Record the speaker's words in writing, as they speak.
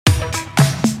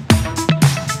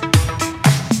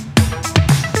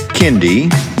Kindy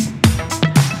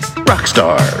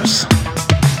Rockstars.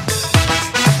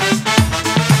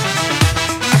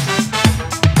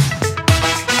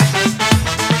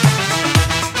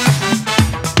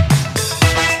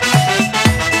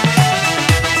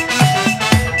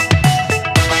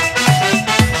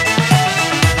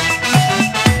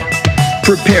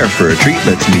 Prepare for a treat,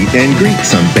 let's meet and greet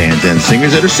some bands and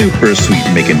singers that are super sweet,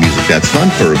 making music that's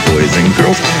fun for boys and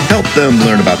girls. Help them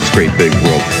learn about this great big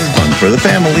world. Fun for the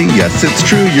family, yes it's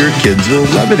true, your kids will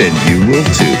love it and you will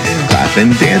too. Clap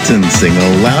and dance and sing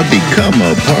aloud, become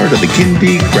a part of the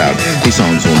Kindy crowd. These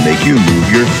songs will make you move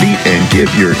your feet and give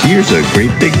your ears a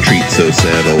great big treat. So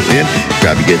settle in,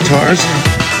 grab your guitars,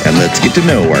 and let's get to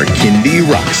know our Kindy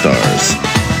Rockstars.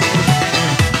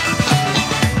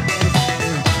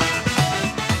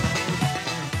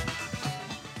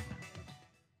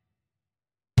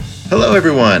 Hello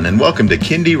everyone, and welcome to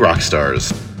Kindy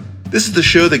Rockstars. This is the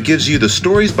show that gives you the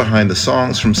stories behind the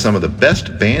songs from some of the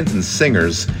best bands and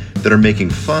singers that are making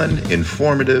fun,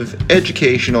 informative,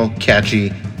 educational,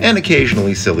 catchy, and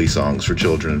occasionally silly songs for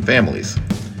children and families.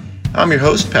 I'm your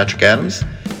host, Patrick Adams,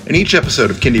 and each episode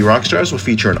of Kindy Rockstars will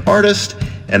feature an artist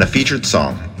and a featured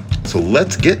song. So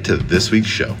let's get to this week's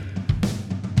show.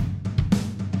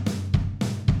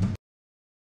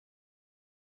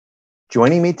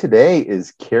 Joining me today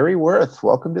is Carrie Worth.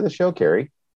 Welcome to the show,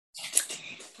 Carrie.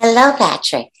 Hello,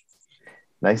 Patrick.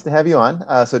 Nice to have you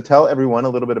on. So tell everyone a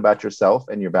little bit about yourself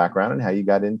and your background and how you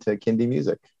got into Kindy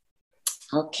music.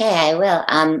 Okay, I will.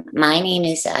 My name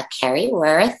is Carrie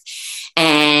Worth,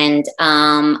 and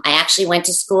I actually went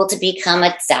to school to become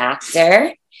a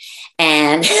doctor.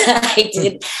 And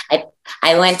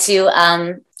I went to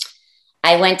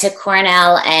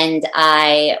Cornell, and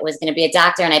I was going to be a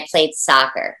doctor, and I played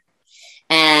soccer.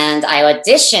 And I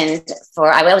auditioned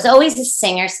I was always a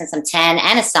singer since I'm 10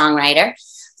 and a songwriter,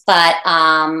 but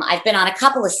I've been on a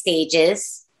couple of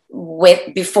stages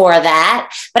before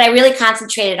that, but I really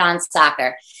concentrated on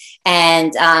soccer.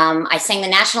 And I sang the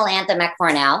national anthem at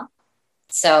Cornell.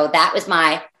 So that was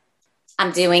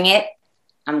I'm doing it.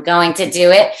 I'm going to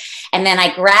do it. And then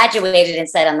I graduated and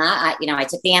said, I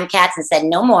took the MCATs and said,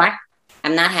 no more.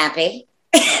 I'm not happy.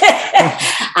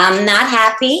 I'm not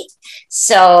happy.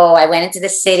 So I went into the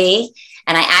city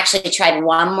and I actually tried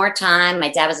one more time. My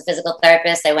dad was a physical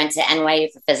therapist. I went to NYU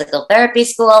for physical therapy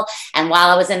school. And while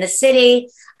I was in the city,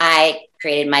 I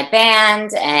created my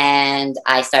band and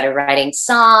I started writing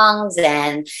songs.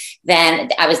 And then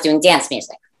I was doing dance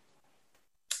music.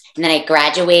 And then I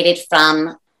graduated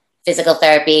from physical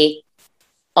therapy,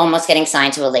 almost getting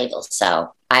signed to a label.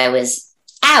 So I was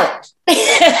out.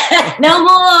 No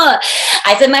more.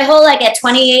 I said my whole at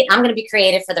 28, I'm going to be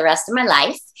creative for the rest of my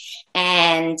life.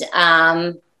 And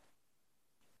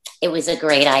it was a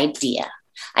great idea.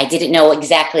 I didn't know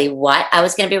exactly what I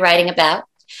was going to be writing about.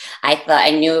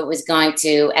 I knew it was going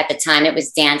to, at the time it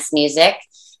was dance music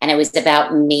and it was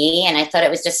about me. And I thought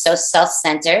it was just so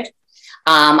self-centered.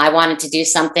 I wanted to do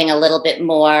something a little bit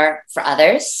more for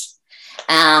others.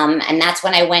 And that's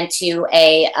when I went to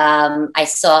I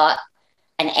saw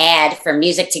an ad for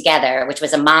Music Together, which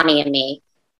was a mommy and me.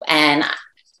 And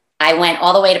I went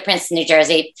all the way to Princeton, New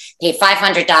Jersey, paid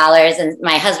 $500. And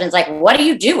my husband's like, what are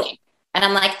you doing? And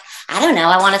I'm like, I don't know.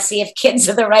 I want to see if kids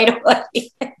are the right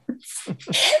audience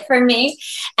for me.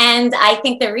 And I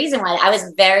think the reason why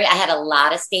I had a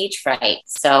lot of stage fright.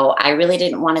 So I really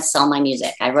didn't want to sell my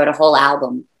music. I wrote a whole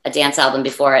album, a dance album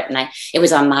before it. And it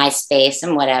was on MySpace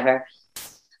and whatever.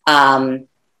 I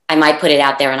might put it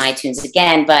out there on iTunes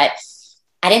again, but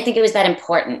I didn't think it was that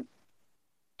important.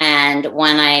 And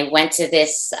when I went to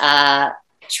this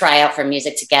tryout for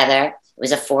Music Together, it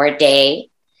was a 4-day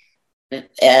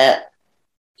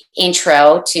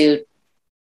intro to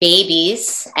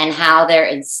babies and how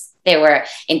they were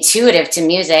intuitive to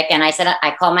music. And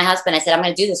I called my husband. I said, I'm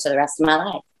going to do this for the rest of my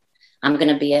life. I'm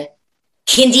going to be a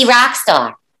Kindy rock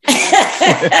star.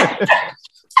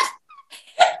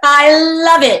 I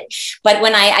love it. But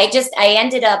when I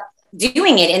ended up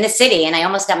doing it in the city, and I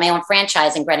almost got my own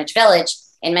franchise in Greenwich Village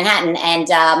in Manhattan.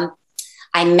 And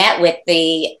I met with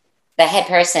the head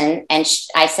person, and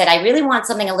I said, I really want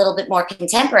something a little bit more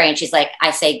contemporary. And she's like,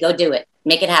 I say, go do it,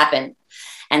 make it happen.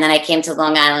 And then I came to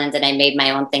Long Island and I made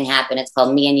my own thing happen. It's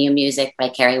called Me and You Music by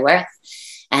Carrie Worth.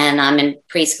 And I'm in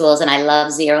preschools and I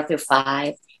love 0 through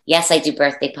 5. Yes, I do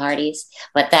birthday parties,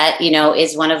 but that,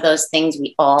 is one of those things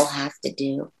we all have to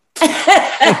do.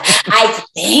 I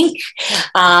think.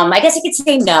 I guess you could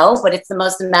say no, but it's the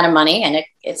most amount of money and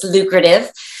it's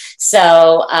lucrative.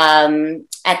 So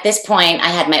at this point, I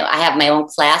have my own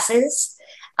classes,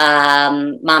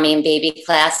 mommy and baby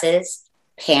classes,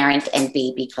 parent and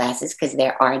baby classes because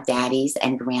there are daddies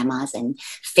and grandmas and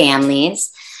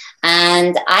families.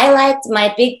 And I liked,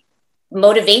 my big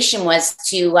motivation was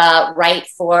to write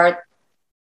for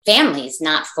families,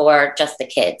 not for just the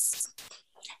kids.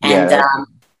 And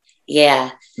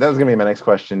yeah. That was going to be my next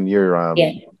question. You're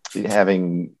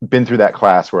having been through that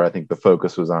class where I think the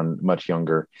focus was on much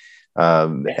younger,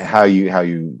 how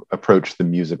you approach the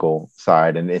musical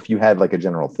side, and if you had like a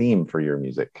general theme for your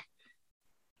music.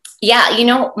 Yeah, you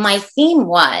know, my theme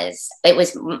was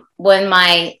when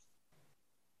I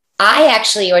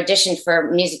actually auditioned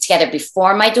for Music Together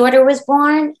before my daughter was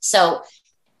born. So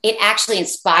it actually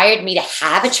inspired me to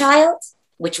have a child,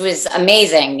 which was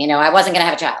amazing. You know, I wasn't going to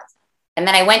have a child. And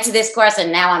then I went to this course,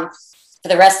 and now for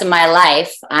the rest of my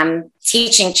life, I'm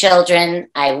teaching children.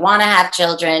 I want to have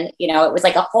children. You know, it was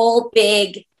like a whole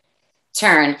big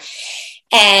turn.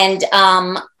 And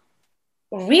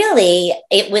really,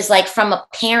 it was like from a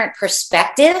parent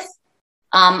perspective.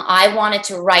 I wanted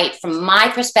to write from my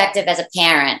perspective as a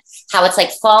parent, how it's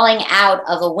like falling out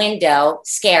of a window,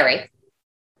 scary,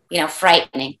 you know,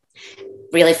 frightening,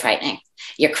 really frightening.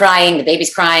 You're crying, the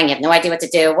baby's crying, you have no idea what to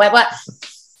do. What?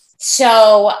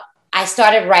 So I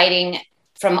started writing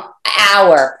from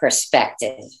our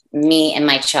perspective, me and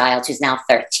my child, who's now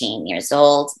 13 years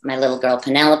old, my little girl,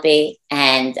 Penelope.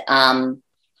 And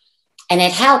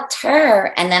it helped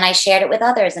her. And then I shared it with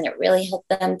others, and it really helped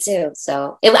them too.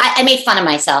 So I made fun of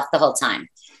myself the whole time.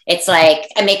 It's like,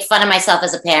 I make fun of myself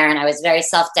as a parent. I was very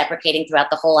self-deprecating throughout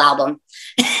the whole album.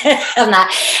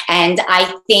 And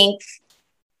I think,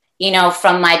 you know,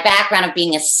 from my background of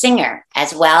being a singer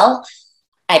as well,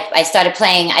 I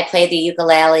played the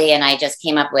ukulele, and I just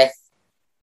came up with,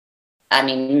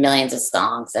 millions of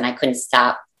songs, and I couldn't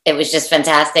stop. It was just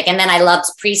fantastic. And then I loved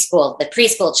the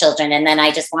preschool children. And then I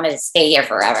just wanted to stay here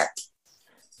forever.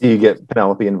 Do you get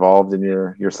Penelope involved in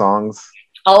your songs?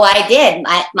 Oh, I did.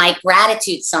 My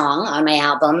Gratitude song on my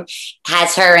album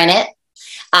has her in it.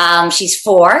 She's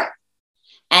 4,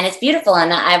 and it's beautiful.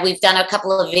 And we've done a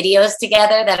couple of videos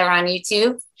together that are on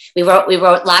YouTube. We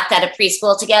wrote Locked Out of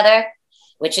Preschool together,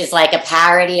 which is like a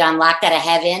parody on Locked Out of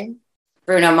Heaven,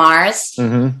 Bruno Mars.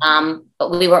 Mm-hmm. But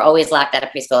we were always locked out of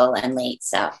preschool and late.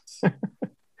 So I'll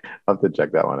have to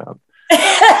check that one out.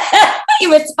 It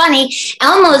was funny.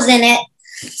 Elmo's in it.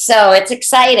 So it's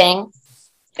exciting.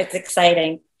 It's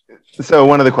exciting. So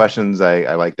one of the questions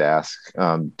I like to ask,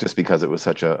 just because it was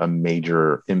such a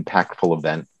major, impactful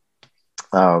event,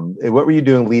 what were you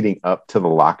doing leading up to the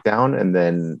lockdown? And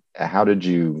then how did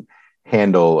you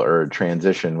handle or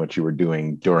transition what you were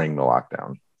doing during the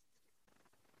lockdown?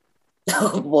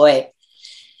 Oh, boy.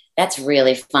 That's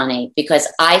really funny, because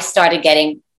I started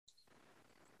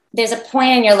there's a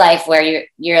point in your life where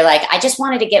you're like, I just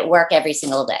wanted to get work every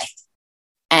single day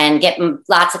and get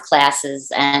lots of classes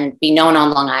and be known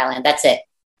on Long Island. That's it.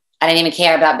 I didn't even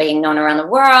care about being known around the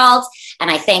world.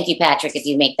 And I thank you, Patrick, if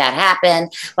you make that happen.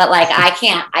 But like,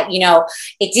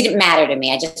 it didn't matter to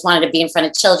me. I just wanted to be in front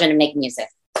of children and make music.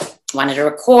 I wanted to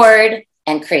record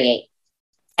and create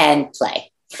and play.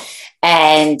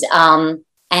 And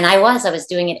I was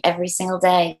doing it every single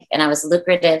day, and I was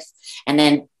lucrative. And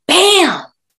then bam,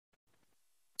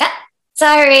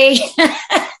 sorry.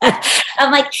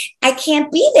 I'm like, I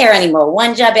can't be there anymore.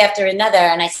 One job after another.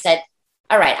 And I said,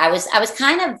 all right, I was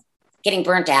kind of getting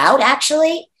burnt out,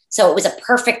 actually. So it was a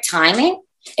perfect timing.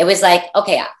 It was like,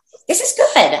 okay, this is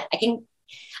good.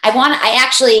 I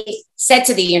actually said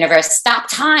to the universe, stop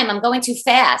time. I'm going too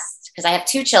fast, because I have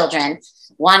 2 children.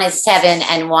 One is 7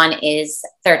 and one is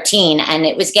 13. And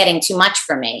it was getting too much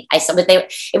for me. I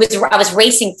was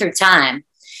racing through time.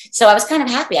 So I was kind of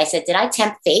happy. I said, did I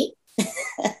tempt fate?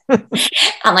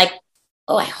 I'm like,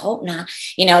 oh, I hope not.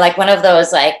 You know, like one of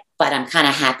those, like, but I'm kind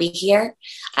of happy here.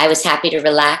 I was happy to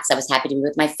relax. I was happy to be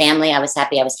with my family. I was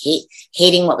happy. I was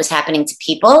hating what was happening to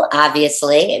people.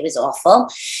 Obviously, it was awful.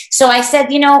 So I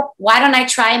said, you know, why don't I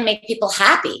try and make people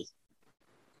happy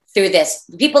through this?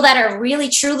 People that are really,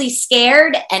 truly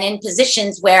scared and in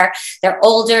positions where they're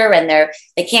older and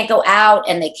they can't go out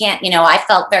and they can't, I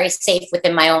felt very safe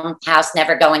within my own house,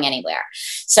 never going anywhere.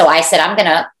 So I said, I'm going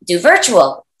to do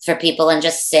virtual for people and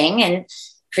just sing and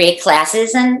create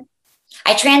classes. And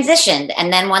I transitioned.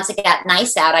 And then once it got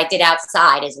nice out, I did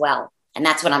outside as well. And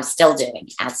that's what I'm still doing,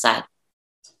 outside.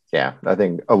 Yeah, I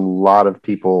think a lot of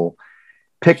people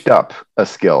picked up a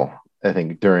skill, I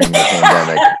think, during the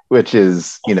pandemic, which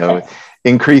is,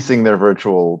 increasing their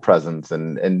virtual presence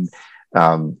and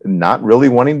not really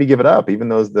wanting to give it up. Even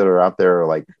those that are out there,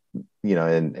 like,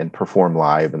 and perform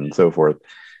live and so forth,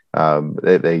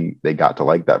 they got to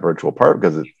like that virtual part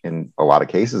because it, in a lot of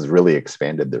cases, really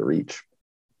expanded their reach.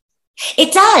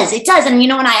 It does. And,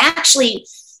 when I actually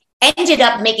ended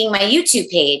up making my YouTube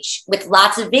page with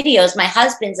lots of videos. My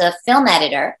husband's a film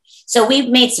editor. So we've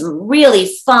made some really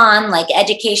fun, like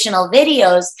educational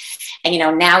videos. And,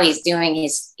 now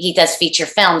he does feature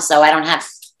films. So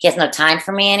he has no time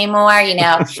for me anymore. I'm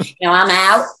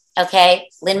out. Okay.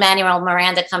 Lin-Manuel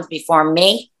Miranda comes before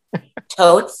me.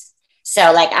 Totes.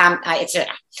 So like,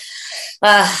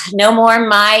 no more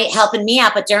my helping me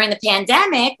out. But during the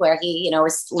pandemic where he,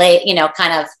 was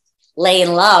kind of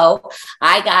laying low,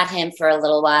 I got him for a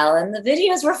little while, and the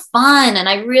videos were fun, and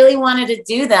I really wanted to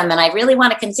do them, and I really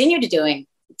want to continue to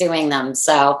doing them.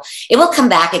 So it will come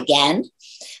back again.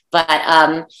 But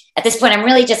at this point, I'm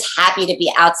really just happy to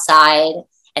be outside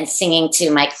and singing to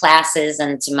my classes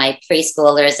and to my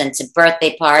preschoolers and to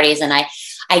birthday parties. And I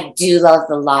do love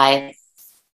the live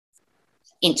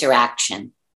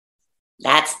interaction.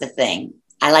 That's the thing.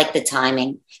 I like the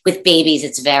timing. With babies,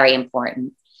 it's very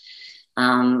important.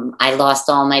 I lost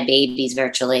all my babies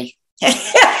virtually.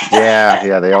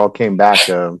 yeah, they all came back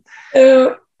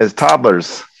as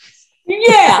toddlers.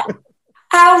 Yeah,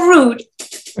 how rude.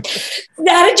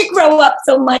 How did you grow up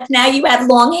so much? Now you have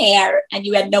long hair and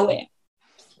you had no hair.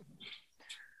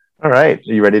 All right,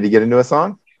 are you ready to get into a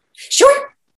song?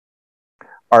 Sure.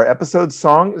 Our episode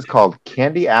song is called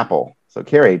Candy Apple. So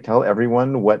Carrie, tell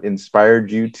everyone what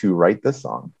inspired you to write this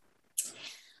song.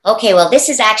 Okay, well, this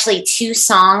is actually 2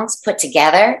 songs put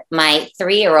together. My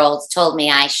 3-year-olds told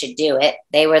me I should do it.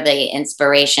 They were the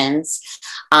inspirations.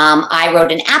 I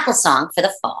wrote an Apple song for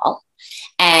the fall,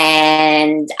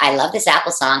 and I love this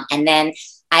Apple song. And then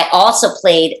I also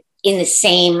played in the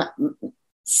same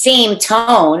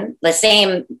tone, the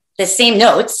same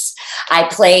notes. I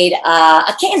played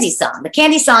a Candy song. The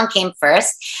Candy song came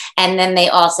first, and then they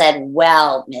all said,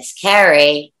 well, Miss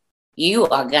Carrie, you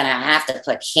are going to have to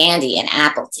put Candy and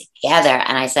Apple together.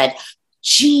 And I said,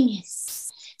 genius.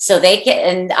 So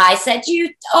and I said,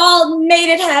 you all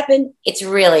made it happen.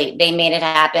 They made it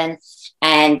happen.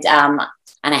 And I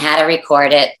had to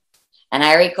record it, and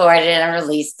I recorded it and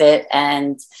released it.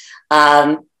 And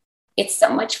it's so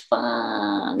much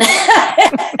fun.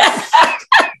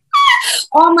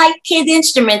 All my kid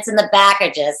instruments in the back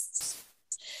are just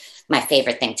my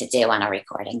favorite thing to do on a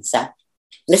recording. So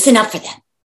listen up for them.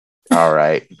 All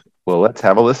right. Well, let's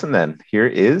have a listen then. Here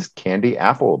is Candy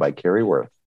Apple by Carrie Worth.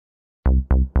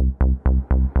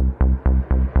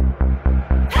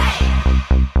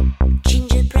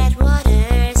 Gingerbread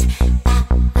waters,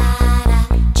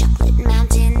 chocolate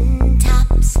mountain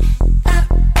tops,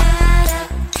 locked up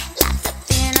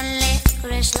in a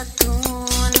licorice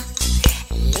lagoon,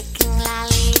 licking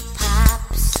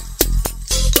lollipops.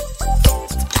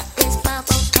 There's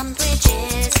bubble gum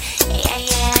bridges,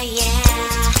 yeah,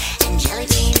 and jelly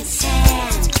bean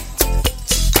sand.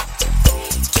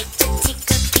 Take the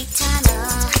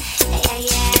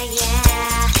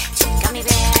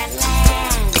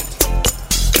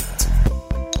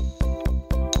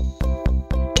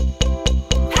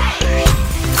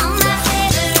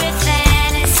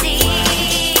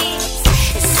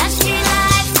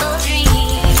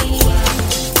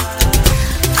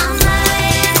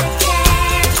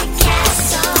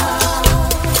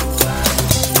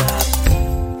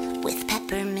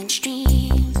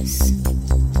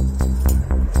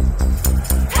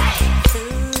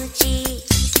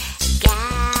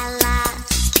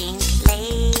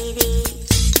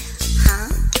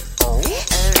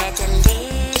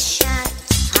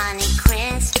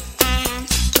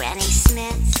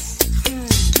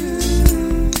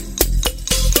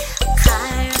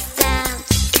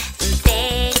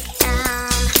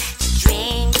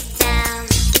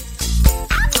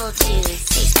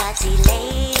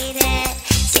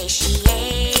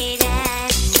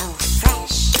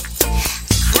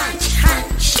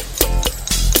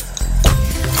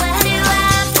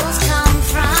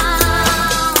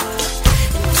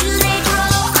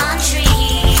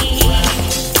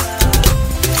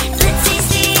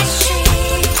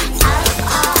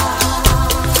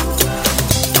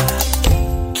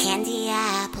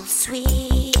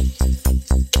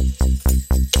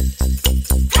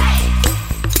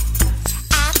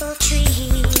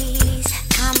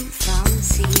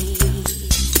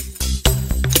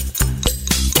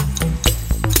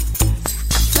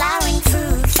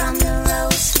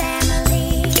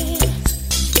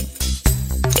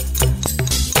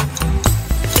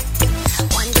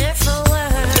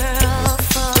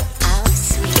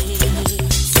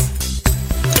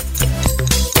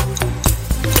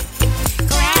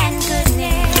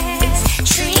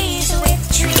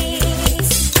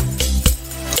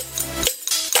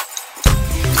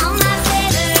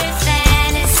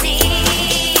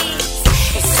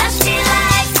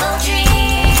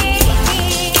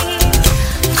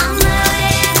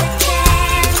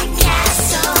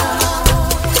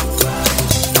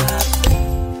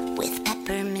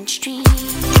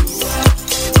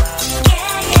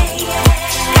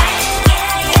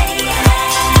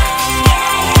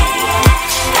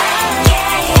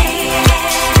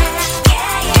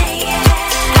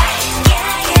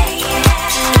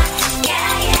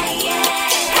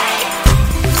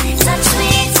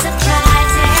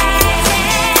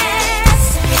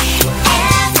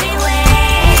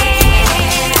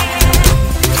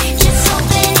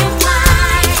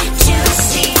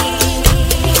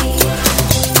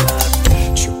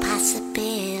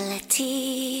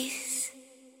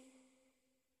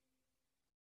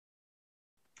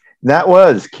That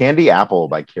was Candy Apple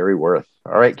by Carrie Worth.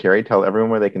 All right, Carrie, tell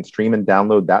everyone where they can stream and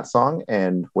download that song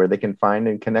and where they can find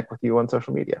and connect with you on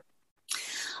social media.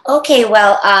 Okay,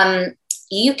 well,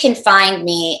 you can find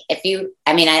me if you,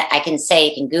 I can say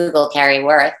you can Google Carrie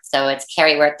Worth. So it's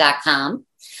carrieworth.com.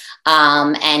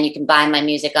 And you can buy my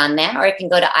music on there, or you can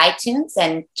go to iTunes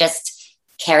and just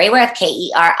Carrie Worth,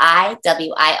 KERIWIRTH.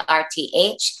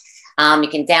 You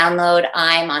can download.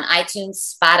 I'm on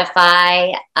iTunes,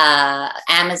 Spotify,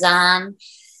 Amazon.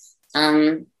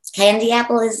 Candy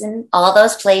Apple is in all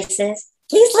those places.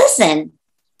 Please listen.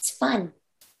 It's fun.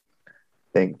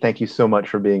 Thank you so much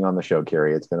for being on the show,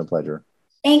 Carrie. It's been a pleasure.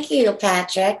 Thank you,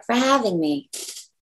 Patrick, for having me.